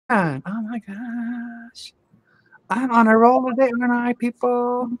Oh my gosh. I'm on a roll today, aren't I,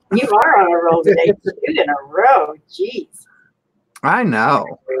 people? You are on a roll today. 2 in a row. Jeez. I know.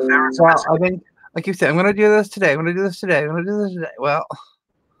 Well, I think, like you said, I'm going to do this today. I'm going to do this today. I'm going to do this today. Well,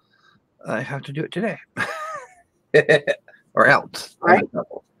 I have to do it today. Or else. Right.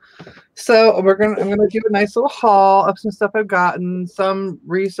 So I'm gonna do a nice little haul of some stuff I've gotten. Some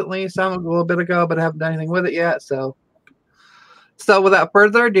recently, some a little bit ago, but I haven't done anything with it yet. So without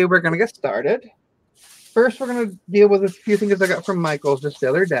further ado, we're gonna get started. First, we're gonna deal with a few things I got from Michael's just the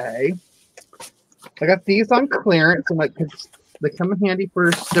other day. I got these on clearance, and like they come in handy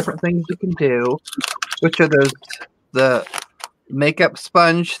for different things you can do. Which are the makeup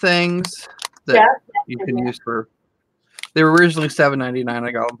sponge things that you can use for. They were originally $7.99.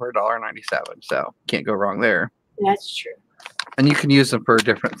 I got them for $1.97, so can't go wrong there. That's true. And you can use them for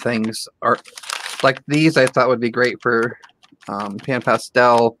different things. Or like these, I thought would be great for pan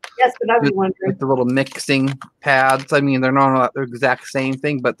pastel. Yes, but I was wondering. With the little mixing pads. I mean, they're not the exact same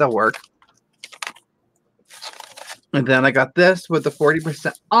thing, but they'll work. And then I got this with the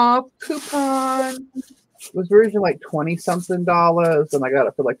 40% off coupon. It was originally like $20-something, and I got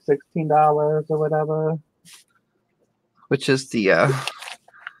it for like $16 or whatever. Which is the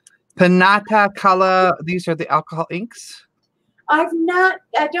Panata Color. These are the alcohol inks. I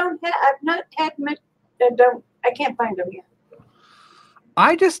can't find them yet.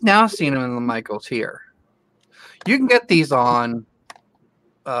 I just now seen them in the Michael's here. You can get these on.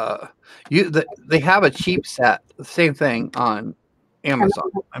 They have a cheap set, the same thing on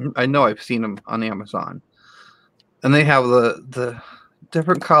Amazon. I know I've seen them on Amazon, and they have the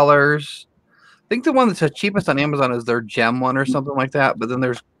different colors. I think the one that's the cheapest on Amazon is their gem one or something like that. But then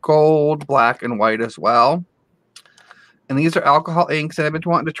there's gold, black, and white as well. And these are alcohol inks. And I've been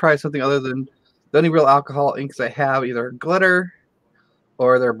wanting to try something other than the only real alcohol inks I have, either glitter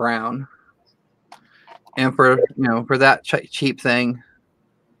or they're brown. And for that cheap thing,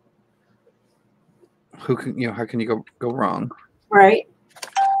 how can you go wrong? Right.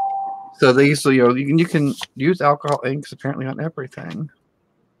 So these, you can use alcohol inks apparently on everything.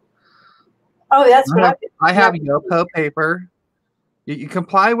 Oh, that's what I have Yopo paper. You can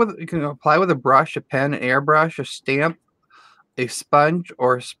apply with a brush, a pen, an airbrush, a stamp, a sponge,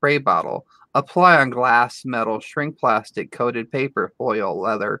 or a spray bottle. Apply on glass, metal, shrink plastic, coated paper, foil,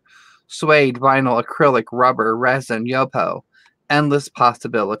 leather, suede, vinyl, acrylic, rubber, resin, Yopo. Endless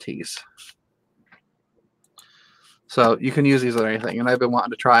possibilities. So you can use these on anything, and I've been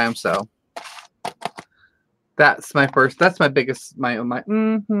wanting to try them. So that's my biggest.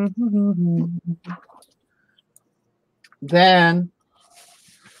 Then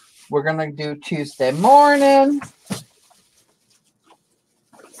we're gonna do Tuesday morning.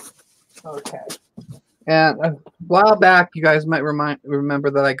 Okay. And a while back, you guys might remember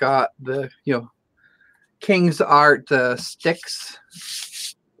that I got the King's Art sticks,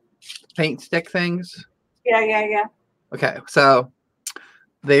 paint stick things. Yeah. Okay, so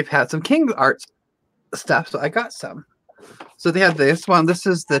they've had some King's Art stuff, so I got some. So they have this one. This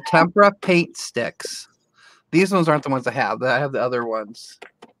is the Tempera paint sticks. These ones aren't the ones I have. I have the other ones.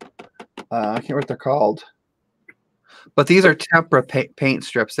 I can't remember what they're called. But these are Tempera paint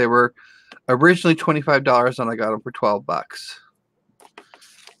strips. They were originally $25, and I got them for $12.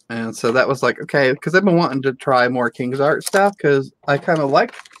 And so that was like, okay, because I've been wanting to try more King's Art stuff because I kind of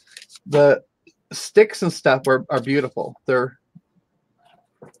like the sticks and stuff are beautiful.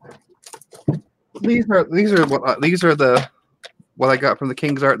 These are what I got from the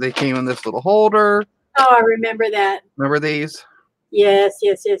King's Art. They came in this little holder. Oh, I remember that. Remember these? Yes.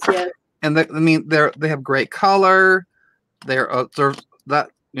 And they have great color. There's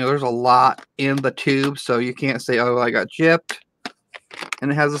a lot in the tube, so you can't say, oh, I got gypped. And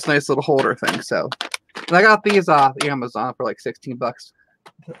it has this nice little holder thing. So, and I got these off Amazon for like $16.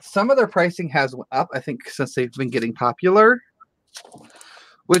 Some of their pricing has went up, I think, since they've been getting popular,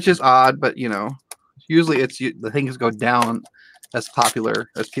 which is odd, but usually the things go down as popular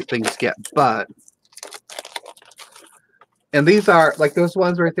as things get. And these are like those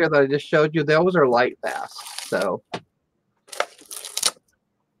ones right there that I just showed you. Those are light fast. So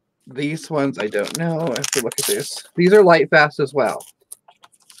these ones, I don't know. I have to look at this. These are light fast as well.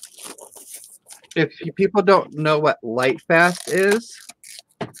 If people don't know what light fast is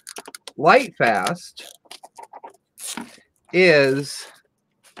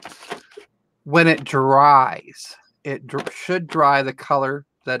when it dries. It should dry the color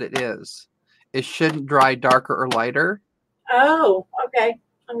that it is. It shouldn't dry darker or lighter. Oh, okay.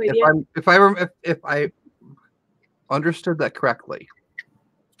 I'm with you. If I understood that correctly.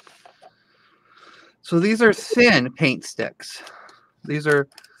 So these are thin paint sticks. These are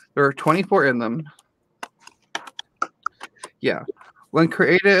There are 24 in them. Yeah. When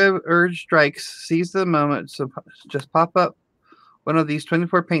creative urge strikes, seize the moment. So just pop up one of these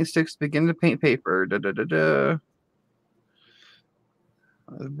 24 paint sticks, begin to paint paper. The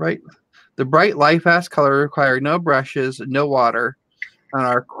bright light fast color require no brushes, no water, and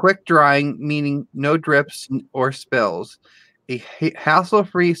are quick drying, meaning no drips or spills. A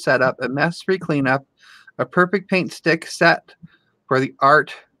hassle-free setup, a mess-free cleanup, a perfect paint stick set for the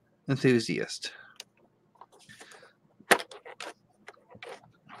art enthusiast.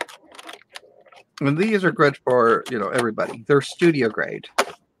 And these are good for, everybody. They're studio grade.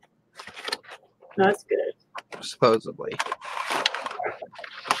 That's good. Supposedly.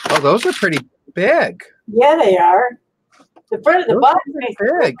 Oh, those are pretty big. Yeah, they are. The front of the box makes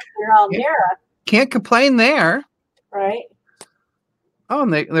big. They're all narrow. Can't complain there. Right. Oh,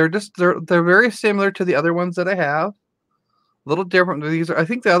 and they're very similar to the other ones that I have. A little different. I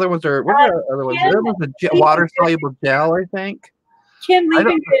think the other ones are. What are the other ones? The other one's a water soluble gel, I think. Kim,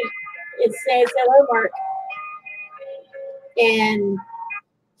 leaving it says hello, Mark. And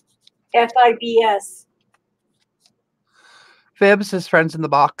FIBS. Fibs is friends in the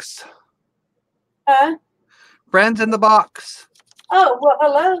box. Huh? Friends in the box. Oh, well,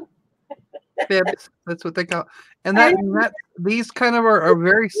 hello. Fibs. That's what they call. And these kind of are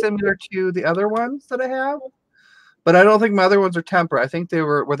very similar to the other ones that I have. But I don't think my other ones are tempera. I think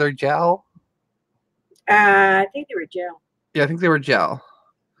were they gel? I think they were gel. Yeah, I think they were gel.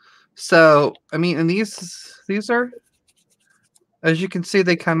 So, I mean, and these are, as you can see,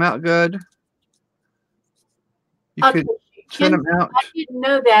 they come out good. You could thin them out. I didn't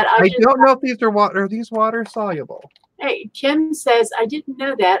know that. I don't know if these are water. Are these water soluble? Hey, Kim says, I didn't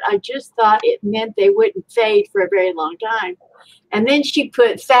know that. I just thought it meant they wouldn't fade for a very long time. And then she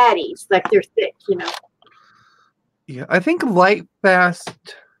put fatties, like they're thick, Yeah, I think light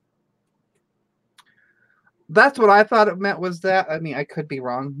fast. That's what I thought it meant was that. I mean, I could be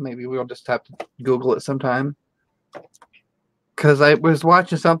wrong. Maybe we'll just have to Google it sometime. Because I was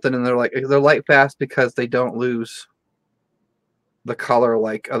watching something and they're light fast because they don't lose the color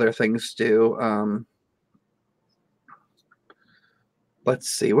like other things do. Let's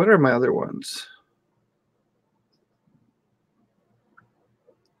see. What are my other ones?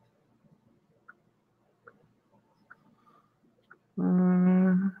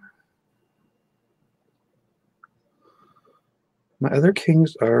 My other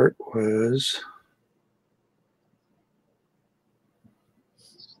King's art was...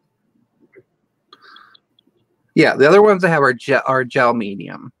 Yeah, the other ones I have are gel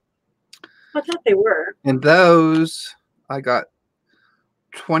medium. I thought they were. And those I got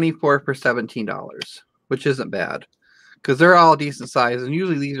 24 for $17, which isn't bad. Because they're all decent size, and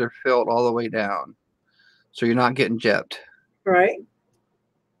usually these are filled all the way down. So you're not getting gypped. Right.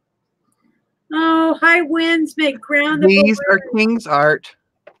 Oh, high winds make ground. These are King's Art.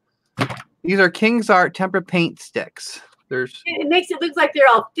 These are King's Art tempera paint sticks. It makes it look like they're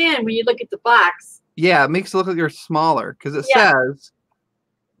all thin when you look at the box. Yeah, it makes it look like they're smaller because it says,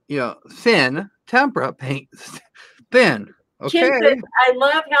 thin tempera paint. Thin. Okay. Kim says, I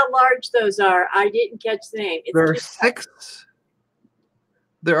love how large those are. I didn't catch the name. There are six.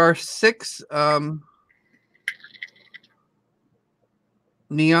 There are six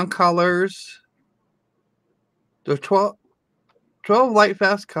neon colors. There's 12 light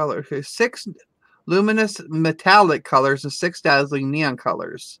fast colors. Okay, 6 luminous metallic colors and 6 dazzling neon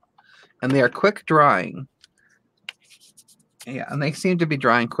colors. And they are quick drying. Yeah, and they seem to be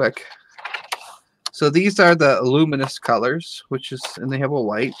drying quick. So these are the luminous colors, and they have a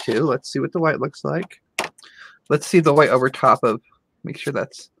white too. Let's see what the white looks like. Let's see the white over top of, make sure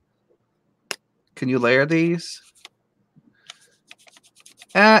that's, can you layer these?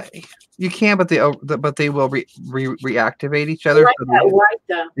 You can, but they will reactivate each other. I like that white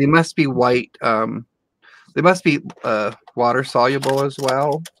though. They must be white. They must be water soluble as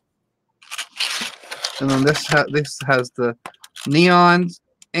well. And then this has the neons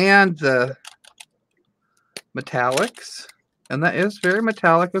and the metallics, and that is very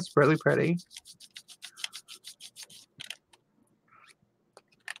metallic. It's really pretty.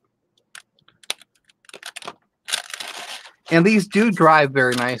 And these do dry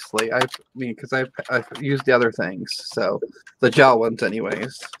very nicely. I mean, because I've used the other things, so the gel ones,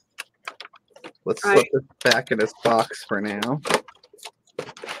 anyways. Let's slip this back in its box for now.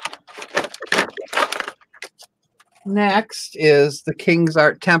 Next is the King's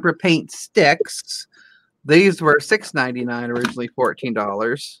Art Tempera Paint Sticks. These were $6.99, originally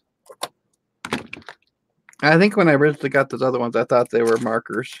 $14. I think when I originally got those other ones, I thought they were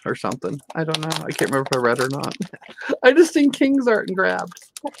markers or something. I don't know. I can't remember if I read or not. I just seen King's Art and grabbed.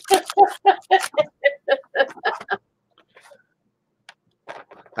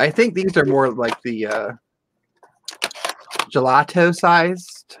 I think these are more like the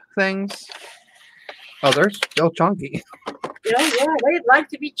gelato-sized things. Oh, they're still chunky. Yeah, they'd like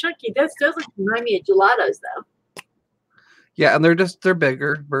to be chunky. Those doesn't remind me of gelatos, though. Yeah, and they're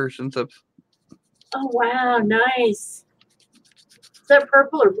bigger versions of. Oh wow, nice. Is that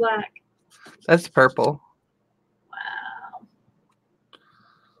purple or black? That's purple. Wow.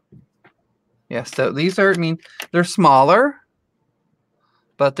 Yeah, so these are, I mean, they're smaller,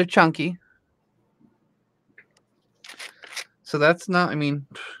 but they're chunky. So that's not, I mean,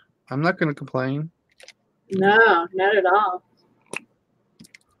 I'm not going to complain. No, not at all.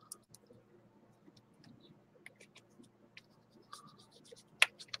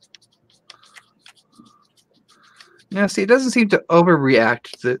 Yeah, see, it doesn't seem to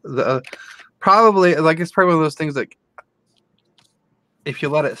overreact. The probably, like, it's probably one of those things that if you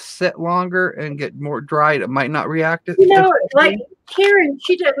let it sit longer and get more dried, it might not react. You know, like Karen,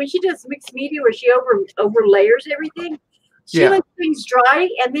 she does when she does mixed media where she over layers everything. She lets things dry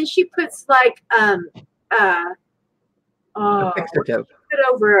and then she puts like fixative. Put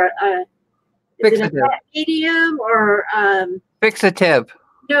over is it a medium or fixative.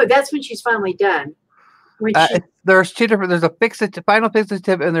 No, that's when she's finally done. When there's two different. There's a fixative, final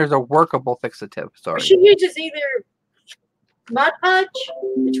fixative, and there's a workable fixative. Sorry. She uses either Mod Podge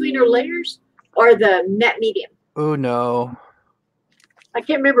between her layers or the matte medium. Oh no. I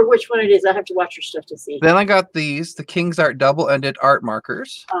can't remember which one it is. I have to watch her stuff to see. Then I got these, the King's Art double-ended art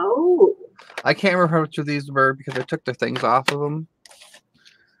markers. Oh. I can't remember which of these were because I took the things off of them.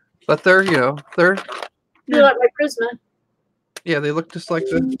 But they're, you know, they're like my Prisma. Yeah, they look just like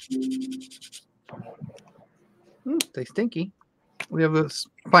the. They stinky. We have this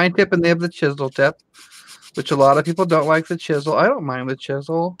fine tip and they have the chisel tip, which a lot of people don't like the chisel. I don't mind the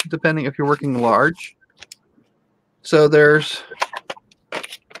chisel, depending if you're working large. So there's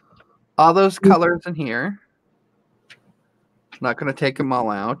all those colors in here. Not going to take them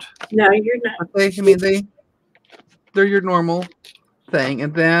all out. No, you're not. But they're your normal thing.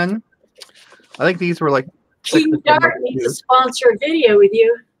 And then I think these were like. King Dart needs to sponsor a video with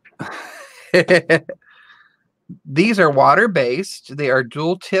you. These are water-based. They are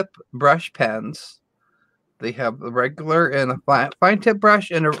dual-tip brush pens. They have a regular and a fine-tip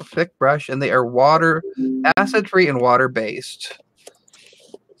brush and a thick brush, and they are acid-free and water-based.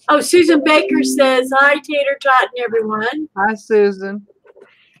 Oh, Susan Baker says, hi, Tater Tot and everyone. Hi, Susan.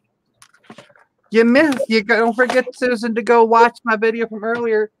 Don't forget, Susan, to go watch my video from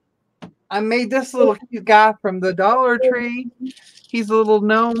earlier. I made this little cute guy from the Dollar Tree. He's a little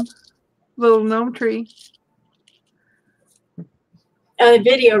gnome tree. A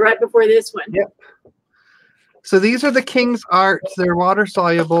video right before this one. Yep. So these are the King's Arts. They're water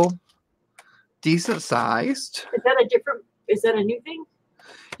soluble, decent sized. Is that a new thing?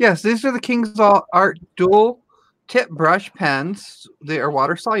 Yes, these are the King's Art dual tip brush pens. They are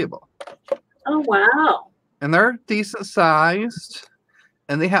water soluble. Oh wow. And they're decent sized.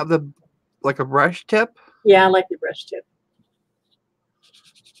 And they have like a brush tip. Yeah, I like the brush tip.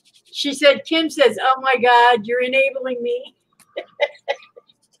 She said, Kim says, oh my God, you're enabling me.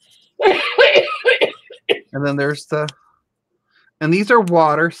 And then there's and these are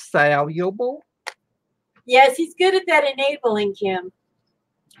water soluble. Yes, he's good at that enabling, Kim.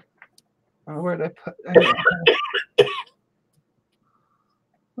 Oh, where did I put?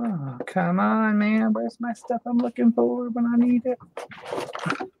 Oh, come on, man. Where's my stuff I'm looking for when I need it?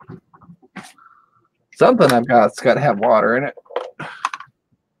 Something I've got, it's got to have water in it.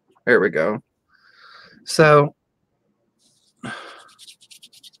 There we go. So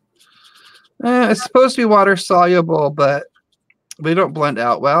it's supposed to be water soluble, but they don't blend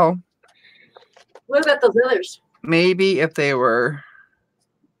out well. What about those others? Maybe if they were,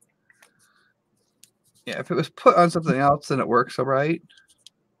 if it was put on something else, then it works all right.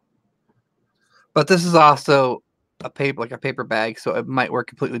 But this is also a paper bag, so it might work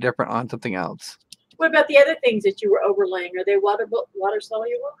completely different on something else. What about the other things that you were overlaying? Are they water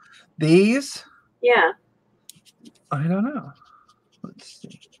soluble? These? Yeah. I don't know. Let's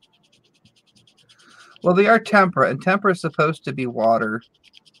see. Well, they are tempera, and tempera is supposed to be water.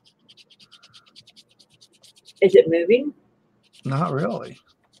 Is it moving? Not really.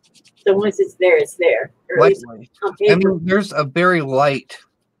 So once it's there, it's there. Or at least on paper. I mean, there's a very light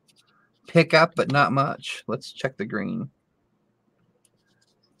pickup, but not much. Let's check the green.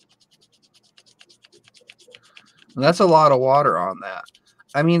 And that's a lot of water on that.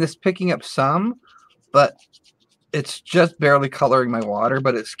 I mean, it's picking up some, but it's just barely coloring my water,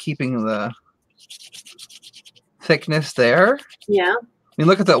 but it's keeping the thickness there. Yeah. I mean,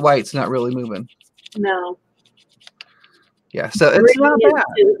 look at that white. It's not really moving. No. Yeah, so it's not bad.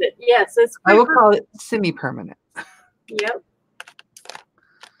 Yes, it's I will call it semi-permanent. Yep.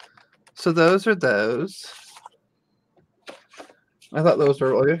 So those are those. I thought those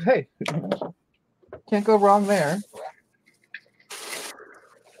were like, hey, can't go wrong there.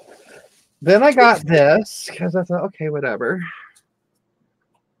 Then I got this because I thought, okay, whatever.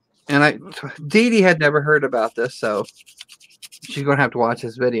 And Dee Dee had never heard about this, so she's going to have to watch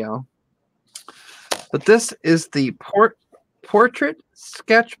this video. But this is the portrait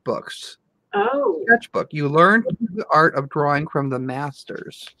sketchbooks. Oh. Sketchbook. You learn the art of drawing from the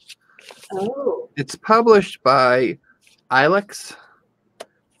masters. Oh. It's published by Ilex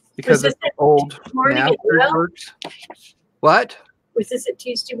because it's old master works. What? Was this at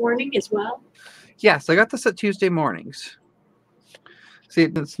Tuesday morning as well? Yes, I got this at Tuesday mornings. See,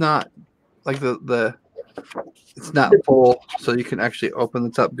 it's not like it's not full, so you can actually open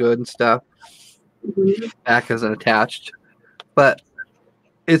this up good and stuff. Mm-hmm. Back isn't attached, but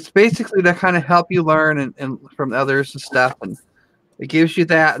it's basically to kind of help you learn and from others and stuff. And it gives you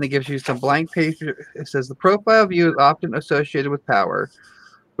that, and it gives you some blank paper. It says the profile view is often associated with power.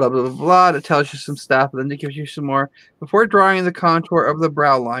 Blah, blah, blah, blah. It tells you some stuff, and then it gives you some more. Before drawing the contour of the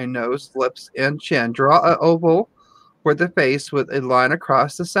brow line, nose, lips, and chin, draw an oval for the face with a line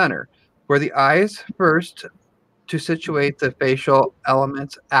across the center. For the eyes first to situate the facial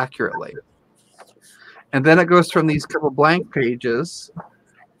elements accurately. And then it goes from these couple blank pages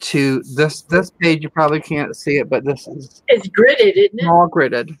to this page. You probably can't see it, but this is it's gridded, isn't it? Small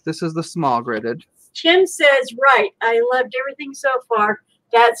gridded. This is the small gridded. Kim says, right. I loved everything so far.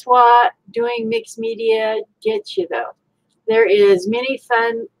 That's what doing mixed media gets you, though. There is many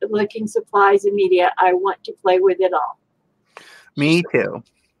fun-looking supplies and media. I want to play with it all. Me too.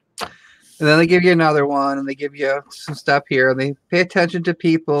 And then they give you another one, and they give you some stuff here. And they pay attention to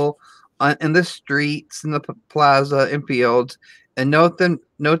people in the streets, in the plaza, and fields, and note them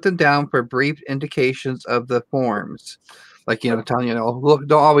down for brief indications of the forms. Like, telling you, look,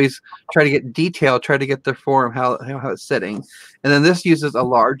 don't always try to get detailed. Try to get the form, how it's sitting. And then this uses a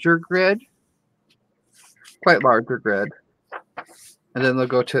larger grid, quite larger grid. And then they'll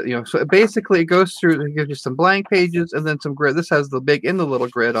go to, so basically it goes through, it gives you some blank pages and then some grid. This has the big and the little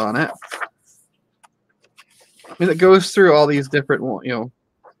grid on it. And it goes through all these different,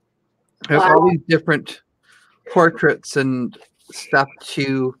 there's all these different portraits and stuff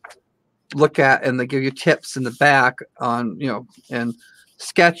to look at, and they give you tips in the back on, and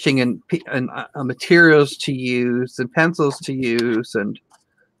sketching and materials to use and pencils to use, and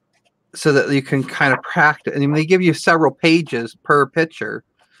so that you can kind of practice. And they give you several pages per picture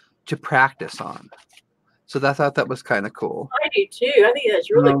to practice on. So I thought that was kind of cool. I do too. I think that's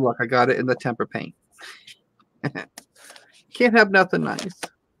really cool. Look, I got it in the tempera paint. Can't have nothing nice.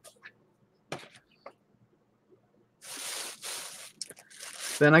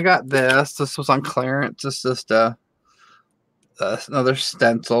 Then I got this. This was on clearance. It's just another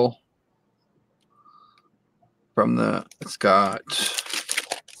stencil from the. It's got.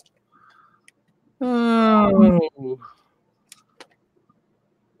 Oh,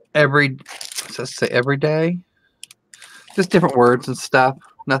 let's say every day. Just different words and stuff.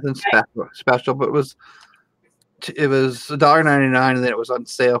 Nothing special, but it was $1.99, and then it was on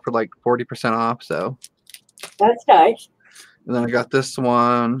sale for like 40% off. So that's nice. And then I got this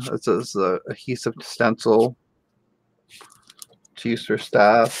one. It's a adhesive stencil to use for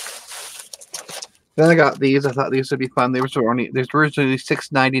stuff. Then I got these. I thought these would be fun. There's originally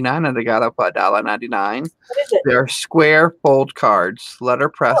 $6.99, and they got up $1.99. What is it? They are square fold cards,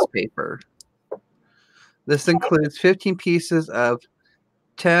 letterpress paper. This includes 15 pieces of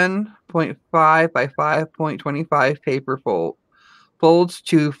 10.5 by 5.25 paper folds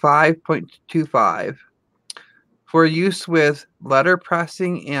to 5.25. For use with letter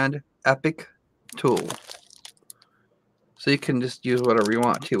pressing and Epic tool. So you can just use whatever you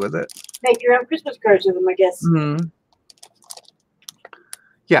want to with it. Make your own Christmas cards with them, I guess. Mm-hmm.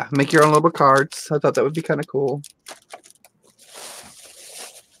 Yeah, make your own little cards. I thought that would be kind of cool.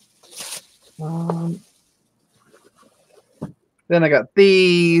 Then I got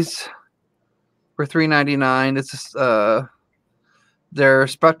these for $3.99. It's just, their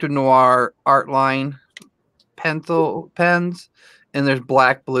Spectrum Noir art line pencil pens, and there's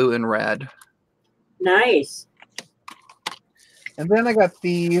black, blue, and red. Nice. And then I got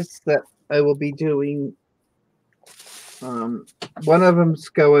these that I will be doing. One of them's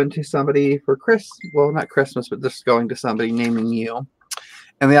going to somebody for well, not Christmas, but just going to somebody, naming you.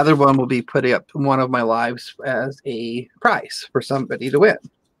 And the other one will be putting up one of my lives as a prize for somebody to win.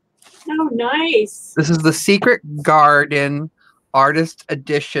 Oh, nice. This is the Secret Garden Artist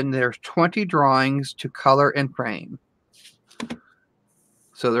Edition. There's 20 drawings to color and frame.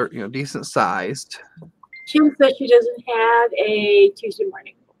 So they're decent sized. Kim says she doesn't have a Tuesday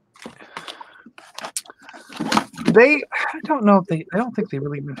morning. I don't know if I don't think they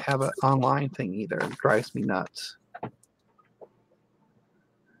really even have an online thing either. It drives me nuts.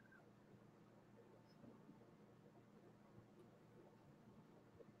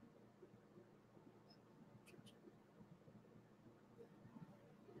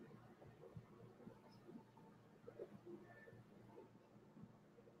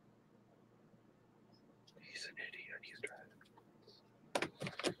 He's an idiot. He's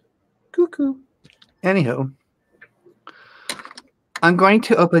driving. Cuckoo. Anywho, I'm going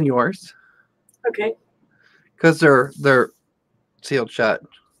to open yours. Okay. Because they're sealed shut.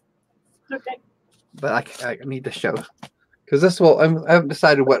 Okay. But I need to show. Because this will, I haven't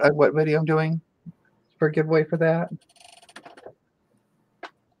decided what video I'm doing for a giveaway for that.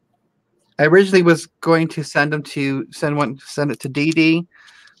 I originally was going to send it to Dee Dee,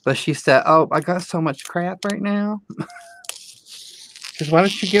 but she said, "Oh, I got so much crap right now. Because why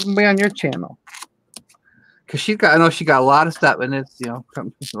don't you give them away on your channel?" Because I know she got a lot of stuff, and it's a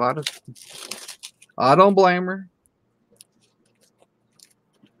lot of. I don't blame her.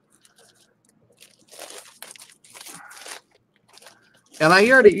 And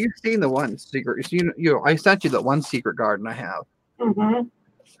you've seen the one secret. I sent you the one secret garden I have. Mm-hmm.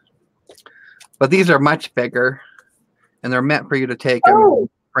 But these are much bigger, and they're meant for you to take them and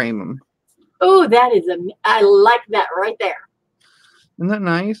frame them. Oh, that is I like that right there. Isn't that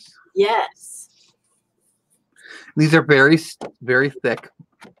nice? Yes. These are very, very thick.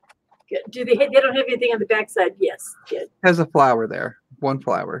 Good. They don't have anything on the backside? Yes. Good. Has a flower there. One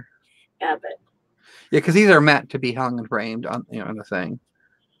flower. Yeah, but. Yeah, because these are meant to be hung and framed on on the thing.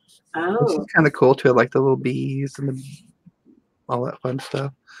 Oh. This is kind of cool too, like the little bees and all that fun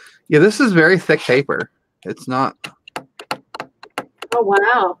stuff. Yeah, this is very thick paper. It's not. Oh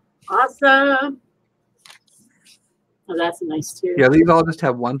wow! Awesome. Oh, that's nice too. Yeah, these all just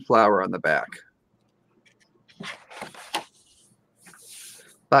have one flower on the back.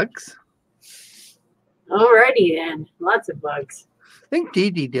 Bugs. Alrighty then, lots of bugs. I think Dee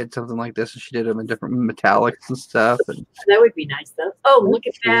Dee did something like this, and she did them in different metallics and stuff. And that would be nice though. Oh, look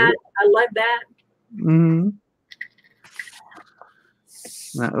at that! I love that. Mm-hmm.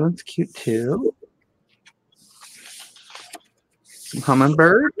 That one's cute too. Some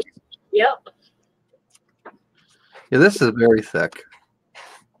hummingbird. Yep. Yeah, this is very thick.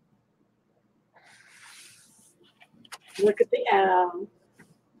 Look at the owl.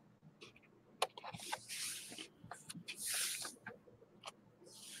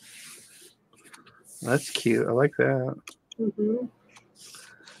 That's cute. I like that. Mm-hmm.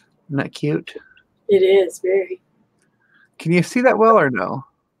 Isn't that cute? It is very. Can you see that well or no?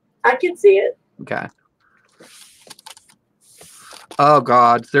 I can see it. Okay. Oh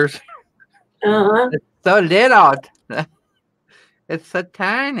God, there's. It's so little. It's so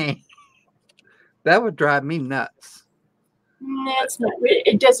tiny. That would drive me nuts. That's not.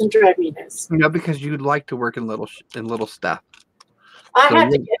 It doesn't drive me nuts. Because you'd like to work in little stuff. I have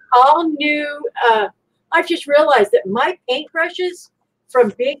to get all new. I just realized that my paintbrushes,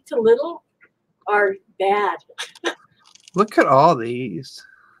 from big to little, are bad. Look at all these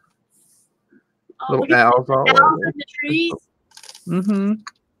little owls all over. In the trees. Mm-hmm.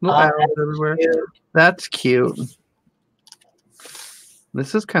 Little owls everywhere. Cute. That's cute.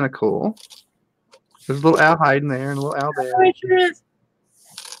 This is kind of cool. There's a little owl hiding there and a little owl there. Oh, it sure is.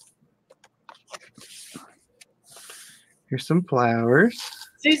 Here's some flowers.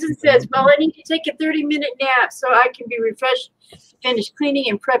 Susan says, "Well, I need to take a 30-minute nap so I can be refreshed, finish cleaning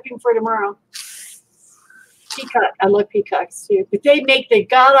and prepping for tomorrow." Peacock. I love peacocks too, but they make the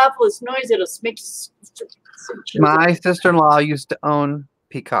god-awfulest noise. It'll make. My sister-in-law used to own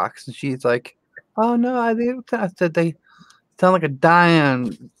peacocks, and she's like, "Oh no, I said they sound like a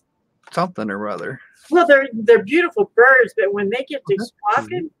dying something or other." Well, they're beautiful birds, but when they get to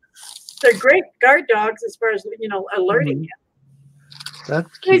squawking, they're great guard dogs as far as alerting you.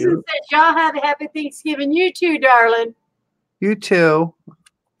 That's cute. Susan says, "Y'all have a happy Thanksgiving. You too, darling." You too.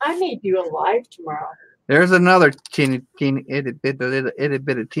 I may do a live tomorrow. There's another teeny itty bit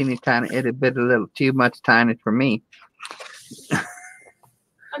of teeny tiny itty bit of little too much tiny for me.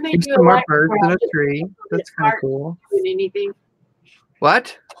 I may There's do some a more live birds in tomorrow. a tree. That's kind of cool. Doing anything?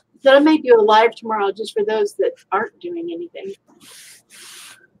 What? So I may do a live tomorrow just for those that aren't doing anything.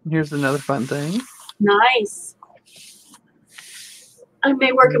 Here's another fun thing. Nice. I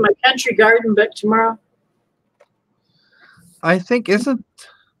may work in my country garden book tomorrow. I think isn't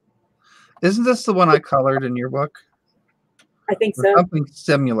this the one I colored in your book? I think Or so. something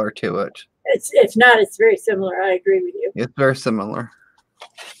similar to it. If not, it's very similar. I agree with you. It's very similar.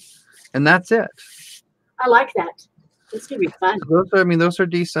 And that's it. I like that. It's gonna be fun. Those are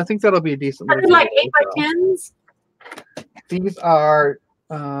decent. I think that'll be a decent. Are they like 8x10s? These are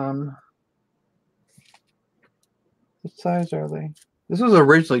what size are they? This was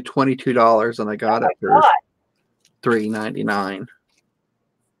originally $22 and I got it for $3.99.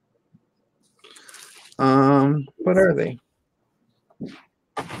 What are they?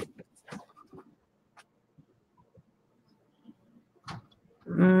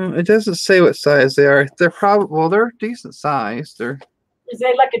 It doesn't say what size they are. They're probably they're decent size. Is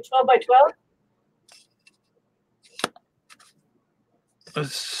they like a 12x12?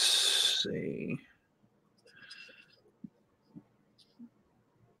 Let's see.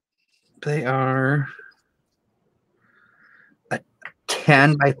 They are a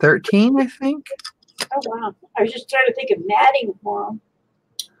 10x13, I think. Oh wow! I was just trying to think of matting for them.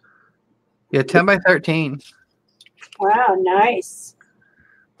 Yeah, 10x13. Wow, nice.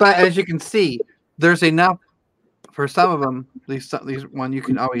 But as you can see, there's enough for some of them. These one you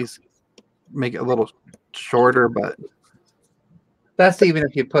can always make it a little shorter, but that's even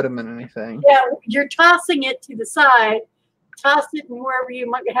if you put them in anything. Yeah, you're tossing it to the side. Toss it in wherever you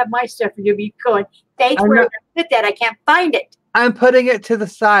might have my stuff, and you'll be going, thanks where I put that. I can't find it. I'm putting it to the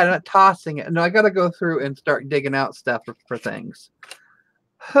side. I'm not tossing it. No, I got to go through and start digging out stuff for things.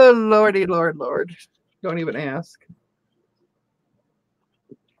 Oh, Lordy, Lord. Don't even ask.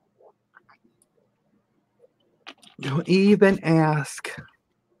 Don't even ask.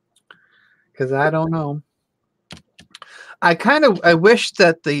 Because I don't know. I wish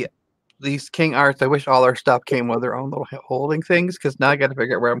that these King Arts, I wish all our stuff came with their own little holding things, because now I got to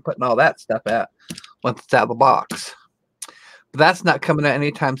figure out where I'm putting all that stuff at once it's out of the box. But that's not coming out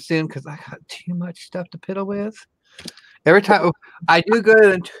anytime soon because I got too much stuff to piddle with. Every time I do good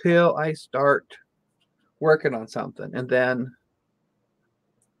until I start working on something, and then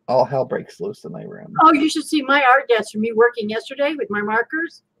all hell breaks loose in my room. Oh, you should see my art desk from me working yesterday with my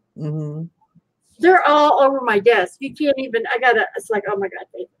markers. Mm-hmm. They're all over my desk. You can't even. It's like, oh my god.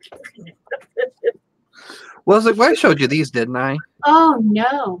 Well, it's like I showed you these, didn't I? Oh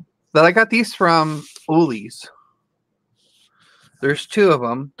no. But I got these from Ollie's. There's two of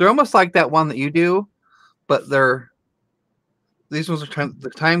them. They're almost like that one that you do, but these ones are the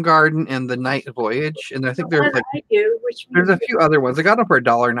Time Garden and the Night Voyage, and I think there's there's a few other ones. I got them for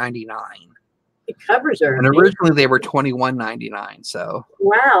 $1.99. The covers are. And originally they were $21.99. So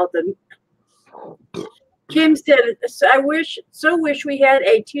wow. Kim said, "I wish we had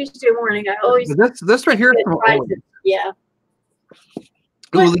a Tuesday morning. I always this right here is from Ollie's. Yeah.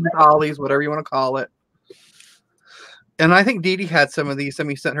 Ollie's, whatever you want to call it." And I think Dee Dee had some of these.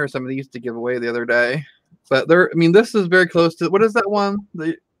 Somebody sent her some of these to give away the other day. But this is very close to, what is that one?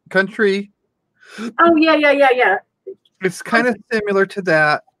 The Country. Oh, yeah. It's kind of similar to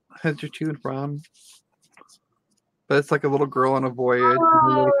that. As you're to and from. But it's like a little girl on a voyage.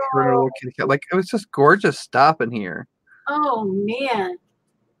 Oh. And a little kitty cat. Like, it was just gorgeous stuff in here. Oh, man.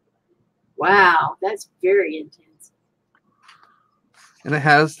 Wow. That's very intense. And it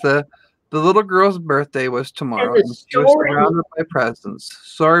has the little girl's birthday was tomorrow. And she was surrounded by presents.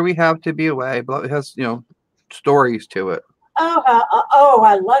 Sorry we have to be away, but it has, stories to it. Oh,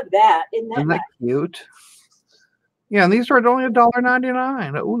 I love that. Isn't that cute? Yeah, and these were only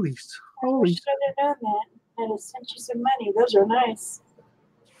 $1.99 at Ollie's. I wish I'd have done that. I'd have sent you some money. Those are nice.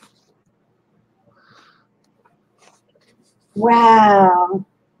 Wow.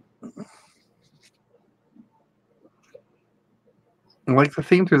 And like the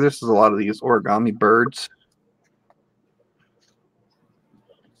theme through this is a lot of these origami birds.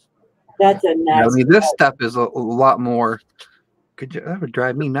 That's a nice. This stuff is a lot more. That would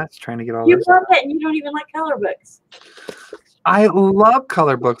drive me nuts trying to get all this. You love that, and you don't even like color books. I love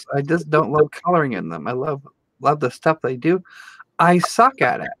color books. I just don't love coloring in them. I love the stuff they do. I suck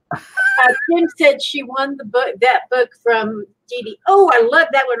at it. Kim said she won that book from Dee Dee. Oh, I love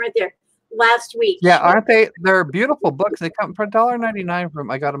that one right there. Last week. Yeah, aren't they? They're beautiful books. They come for $1.99 from.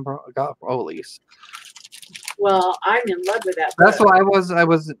 I got from Ollie's. Well, I'm in love with that. That's why I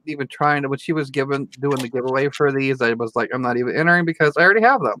wasn't even trying to. When she was doing the giveaway for these, I was like, I'm not even entering because I already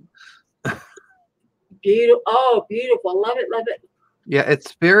have them. Beautiful. Oh, beautiful. Love it. Yeah,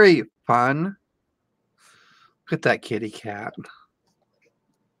 it's very fun. Look at that kitty cat.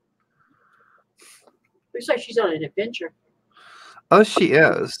 Looks like she's on an adventure. Oh, she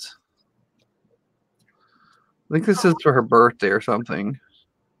is. I think this is for her birthday or something.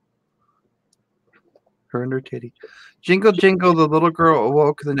 Her and her titty. Jingle, jingle, the little girl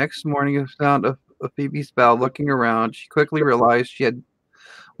awoke the next morning and sound of Phoebe's bell. Looking around, she quickly realized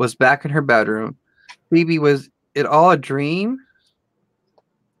was back in her bedroom. Phoebe, was it all a dream?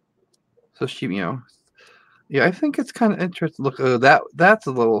 So she, yeah, I think it's kind of interesting. Look, that's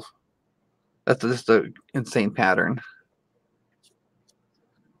just an insane pattern.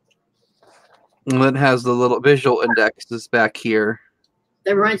 And then it has the little visual indexes back here.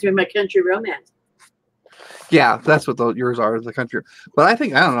 That reminds me of My Country Romance. Yeah, that's what yours are, the country. But I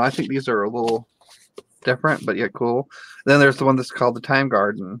don't know. I think these are a little different, but yet cool. Then there's the one that's called the Time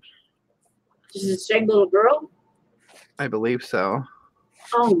Garden. This is the same little girl? I believe so.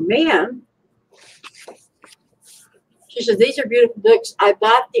 Oh, man. She said, these are beautiful books. I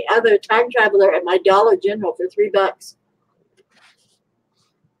bought the other Time Traveler at my Dollar General for $3.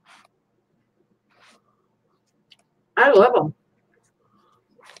 I love them.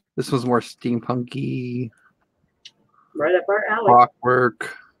 This was more steampunky. Right up our alley.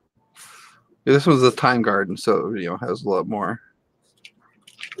 Clockwork. Yeah, this was the Time Garden, so has a lot more.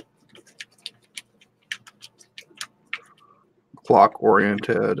 Clock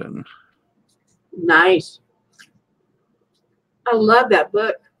oriented and nice. I love that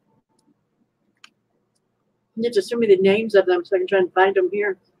book. You have to send me the names of them so I can try and find them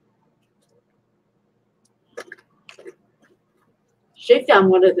here. She found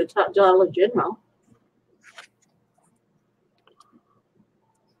one at the top Dollar General.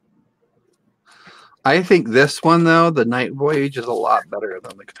 I think this one though, the Night Voyage, is a lot better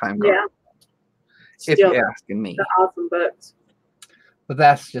than the Time Garden. Yeah. If you're asking me. The awesome books. But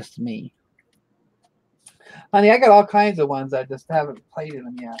that's just me. Honey, I got all kinds of ones. I just haven't played in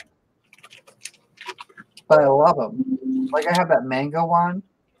them yet. But I love them. Like I have that Mango one.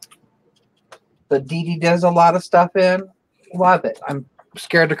 The Dee Dee does a lot of stuff in. Love it. I'm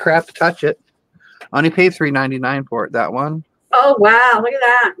scared to crap to touch it. Only paid $3.99 for it. That one. Oh wow! Look at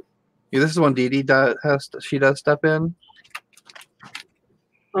that. Yeah, this is one Dee Dee does. She does stuff in.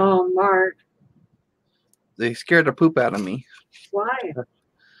 Oh, Mark. They scared the poop out of me. Why?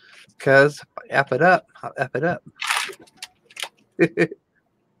 Because F it up. I'll F it up. But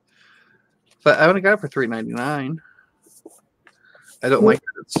I only got it for $3.99. I don't like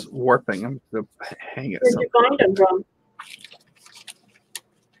that it's warping. I'm going to hang it. Where'd you find them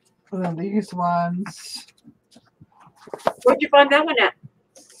from? These ones. Where'd you find that one at?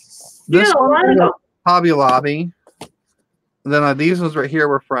 This one was Hobby Lobby. And then these ones right here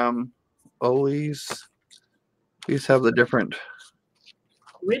were from Ollie's. These have the different.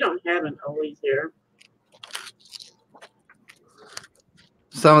 We don't have an Ollie's here.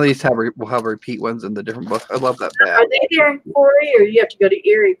 Some of these will have repeat ones in the different books. I love that bag. Are they there in Corey, or you have to go to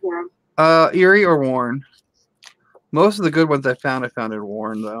Erie for them? Erie or Warren. Most of the good ones I found in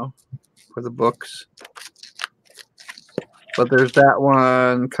Warren though, for the books. But there's that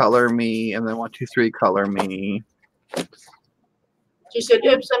one, Color Me, and then 1, 2, 3, Color Me. She said,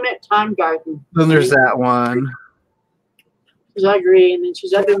 oops, I meant Time Garden. Then there's that one. Because I agree. And then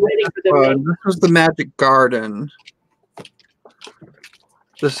she's, I've been waiting for them. This was the Magic Garden.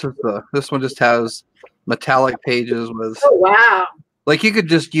 This one just has metallic pages with. Oh, wow. Like you could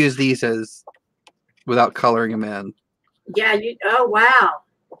just use these as without coloring them in. Yeah, oh, wow.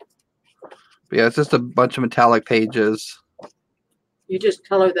 But yeah, it's just a bunch of metallic pages. You just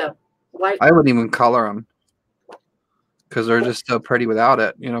color them white. I wouldn't even color them because they're just so pretty without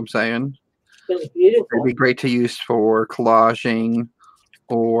it. You know what I'm saying? It's beautiful. It'd be great to use for collaging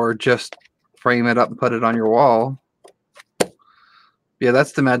or just frame it up and put it on your wall. Yeah,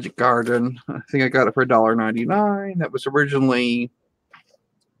 that's the Magic Garden. I think I got it for $1.99. That was originally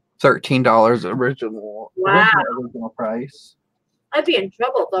 $13 original price. I'd be in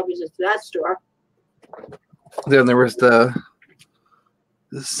trouble if I was at that store. Then there was the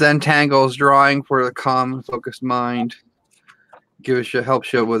Zentangles drawing for the calm and focused mind.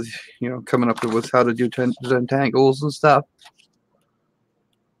 Helps you with coming up with how to do Zentangles and stuff.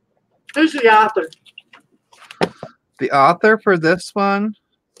 Who's the author? The author for this one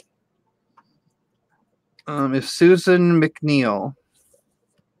is Susan McNeil.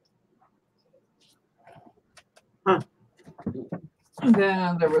 Huh. And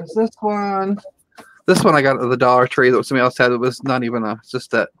then there was this one. This one I got at the Dollar Tree that somebody else had. It was not even it's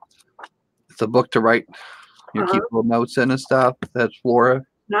just that it's a book to write, keep little notes in and stuff. That's Flora.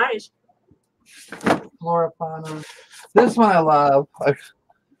 Nice. Flora Fauna. This one I love.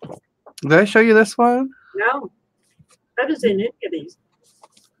 Did I show you this one? No. I haven't seen any of these.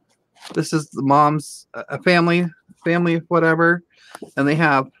 This is the mom's a family, whatever, and they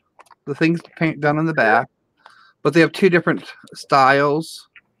have the things done in the back. But they have two different styles.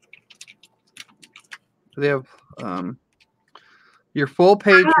 They have your full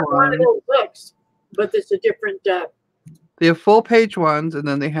page I have one one. of those books, but it's a different. They have full page ones, and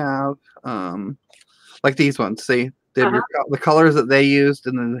then they have like these ones. See, they have the colors that they used,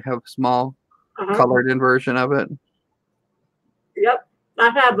 and then they have a small colored in version of it. Yep, I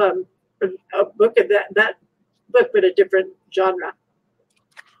have a book of that book, but a different genre.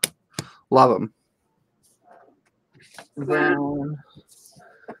 Love them. Then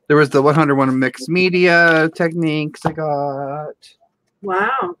there was the 101 mixed media techniques I got.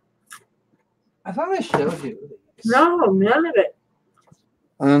 Wow. I thought I showed you these. No, none of it.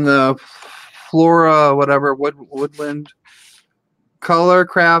 And the flora, whatever, woodland, color,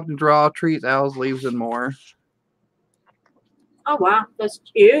 craft, and draw, trees, owls, leaves, and more. Oh, wow. That's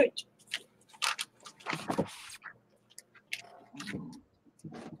cute.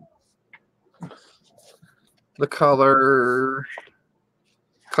 The color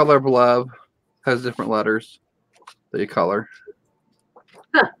of love has different letters that you color.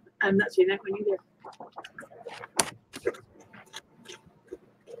 Huh. I'm not seeing that one either.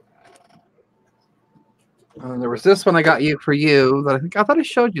 There was this one I got for you that I thought I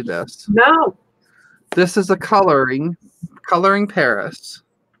showed you this. No. This is a coloring Paris.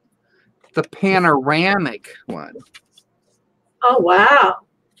 The panoramic one. Oh, wow.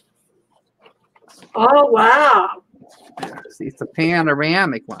 Oh, wow. See, it's a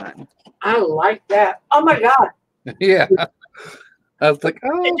panoramic one. I like that. Oh, my God. Yeah. I was like,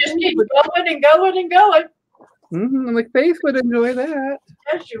 oh. It just keeps going and going and going. I'm like, Faith would enjoy that.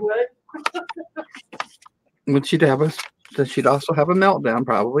 Yes, you would. Would she'd she'd also have a meltdown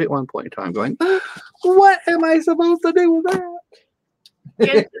probably at one point in time going, what am I supposed to do with that?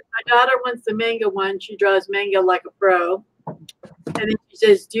 Yes, my daughter wants the manga one. She draws manga like a pro. And then she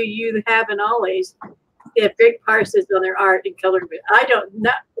says, do you have an always? They have great parses on their art and coloring. I don't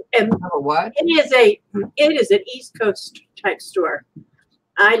know. And what? It is an East Coast type store.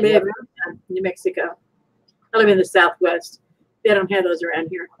 I live in New Mexico. I live in the Southwest. They don't have those around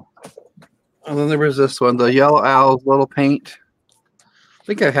here. And then there was this one, the Yellow Owls Little Paint. I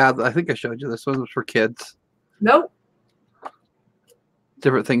think I showed you this one. It was for kids. Nope.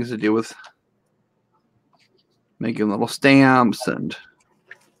 Different things to do with making little stamps and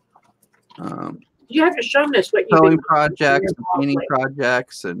you have to show us what you sewing projects, and painting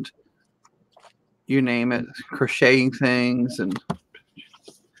projects, and you name it, crocheting things, and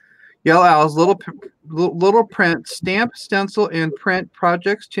Yellow Owls little print stamp, stencil, and print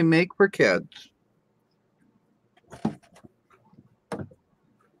projects to make for kids.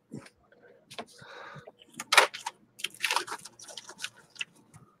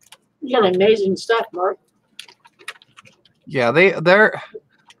 You got amazing stuff, Mark. Yeah, they're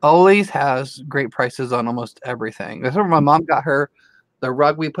always has great prices on almost everything. That's where my mom got her the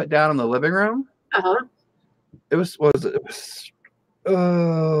rug we put down in the living room. It was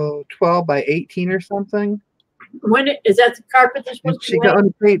 12 by 18 or something. When is that the carpet that's supposed to be she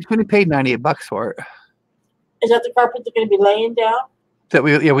only paid $98 for it. Is that the carpet that's going to be laying down? That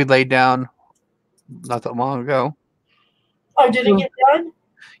we laid down not that long ago. Oh, did it get done?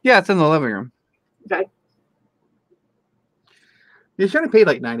 Yeah, it's in the living room. Okay. You should have paid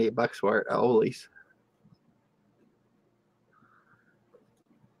like $98 for it at Ollie's.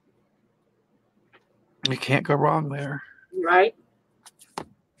 You can't go wrong there. Right.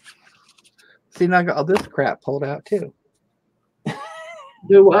 See, now I got all this crap pulled out too.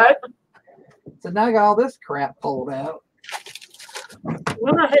 Do what? So now I got all this crap pulled out.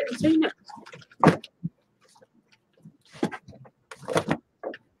 Well, I hadn't seen it.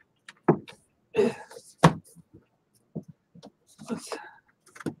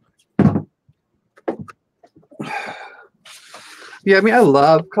 Yeah, I mean, I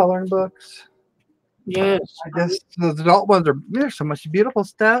love coloring books. Yes. The adult ones there's so much beautiful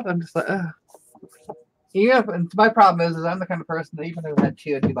stuff. I'm just like, yeah. And my problem is I'm the kind of person that even if I had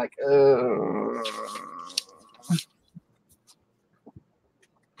two, I'd be like,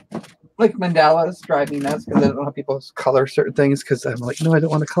 like mandalas drive me nuts because I don't know how people color certain things because I'm like, no, I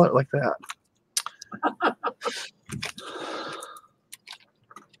don't want to color it like that.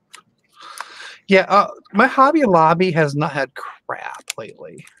 Yeah, my Hobby Lobby has not had crap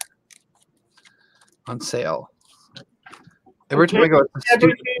lately on sale. Every time I go,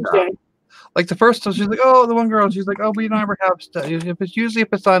 Every Tuesday. like the first time, she's like, "Oh, the one girl." She's like, "Oh, we don't ever have stuff. If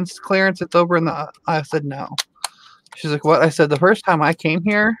it's on clearance, it's over in the." I said, "No." She's like, "What?" I said, "The first time I came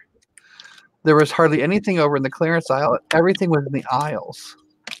here, there was hardly anything over in the clearance aisle. Everything was in the aisles."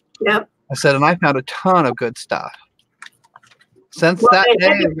 Yep. I said, and I found a ton of good stuff. Since that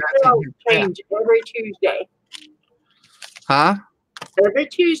day, change every Tuesday. Huh? Every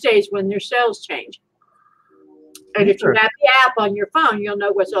Tuesday is when their sales change. And if you Sure. have the app on your phone, you'll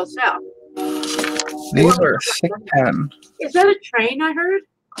know what's on sale. These are 610. Is that a train I heard?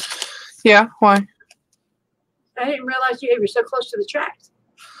 Yeah, why? I didn't realize you were so close to the tracks.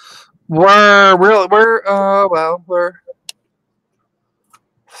 We're 4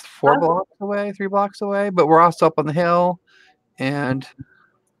 blocks away, 3 blocks away, but we're also up on the hill, and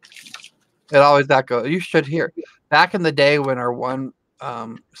it always that goes. You should hear. Back in the day when our one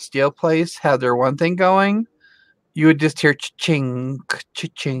steel place had their one thing going, you would just hear cha-ching,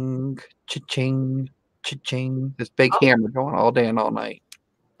 cha-ching, cha-ching, cha-ching, this big hammer going all day and all night.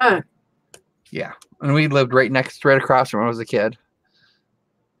 Huh. Yeah, and we lived right across from when I was a kid.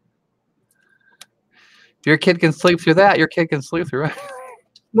 If your kid can sleep through that, your kid can sleep through it.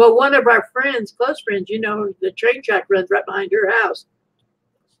 Well, one of our friends, close friends, the train track runs right behind her house.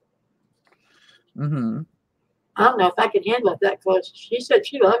 Mm-hmm. I don't know if I can handle it that close. She said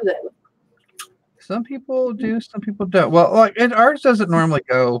she loved it. Some people do, some people don't. Well, like ours doesn't normally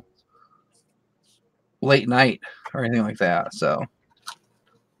go late night or anything like that, so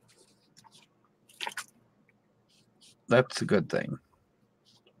that's a good thing.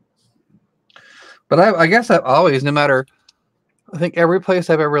 But I guess I've always, no matter, I think every place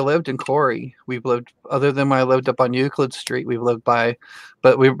I've ever lived in Corey, we've lived, other than when I lived up on Euclid Street, we've lived by,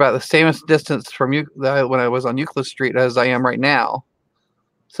 but we were about the same distance from you when I was on Euclid Street as I am right now.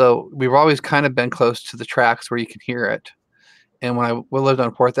 So we've always kind of been close to the tracks where you can hear it. And when we lived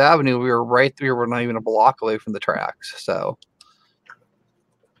on 4th Avenue, we were not even a block away from the tracks. So,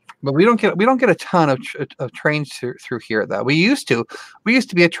 but we don't get a ton of trains through here though. We used to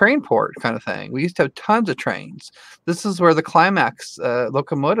be a train port kind of thing. We used to have tons of trains. This is where the Climax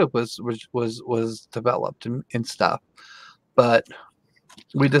locomotive was developed and stuff. But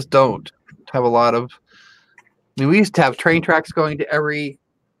we just don't have a lot of. I mean, we used to have train tracks going to every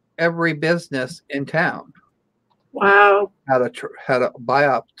business in town. Wow. Had a buy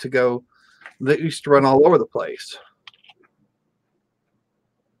up to go. That used to run all over the place.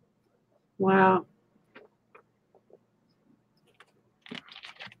 Wow.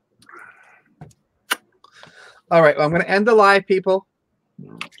 All right. Well, I'm going to end the live, people.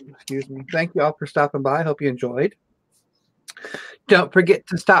 Excuse me. Thank you all for stopping by. I hope you enjoyed. Don't forget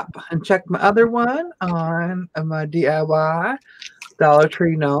to stop and check my other one on my DIY Dollar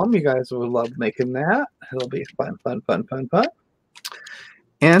Tree gnome. You guys will love making that. It'll be fun.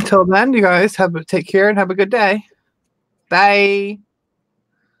 And until then, you guys take care and have a good day. Bye.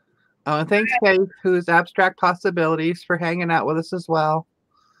 And thanks, Kate, who's Abstract Possibilities, for hanging out with us as well.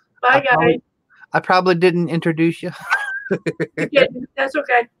 Bye, guys. I probably didn't introduce you. You didn't. That's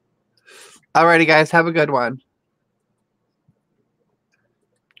okay. Alrighty, guys. Have a good one.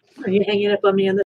 Are you hanging up on me on the